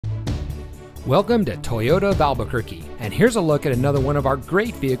Welcome to Toyota of Albuquerque, and here's a look at another one of our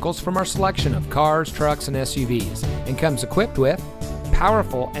great vehicles from our selection of cars, trucks, and SUVs, and comes equipped with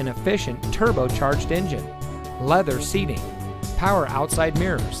powerful and efficient turbocharged engine, leather seating, power outside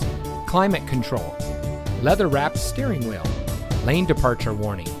mirrors, climate control, leather-wrapped steering wheel, lane departure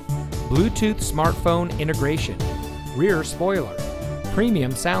warning, Bluetooth smartphone integration, rear spoiler,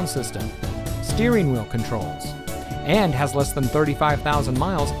 premium sound system, steering wheel controls, and has less than 35,000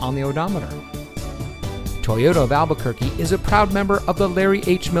 miles on the odometer. Toyota of Albuquerque is a proud member of the Larry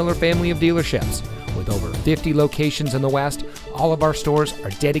H. Miller family of dealerships. With over 50 locations in the West, all of our stores are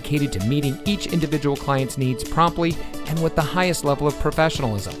dedicated to meeting each individual client's needs promptly and with the highest level of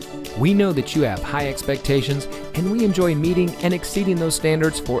professionalism. We know that you have high expectations, and we enjoy meeting and exceeding those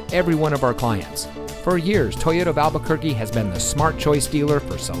standards for every one of our clients. For years, Toyota of Albuquerque has been the smart choice dealer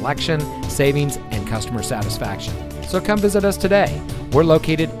for selection, savings, and customer satisfaction. So come visit us today. We're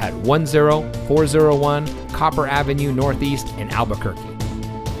located at 10401 Copper Avenue Northeast in Albuquerque.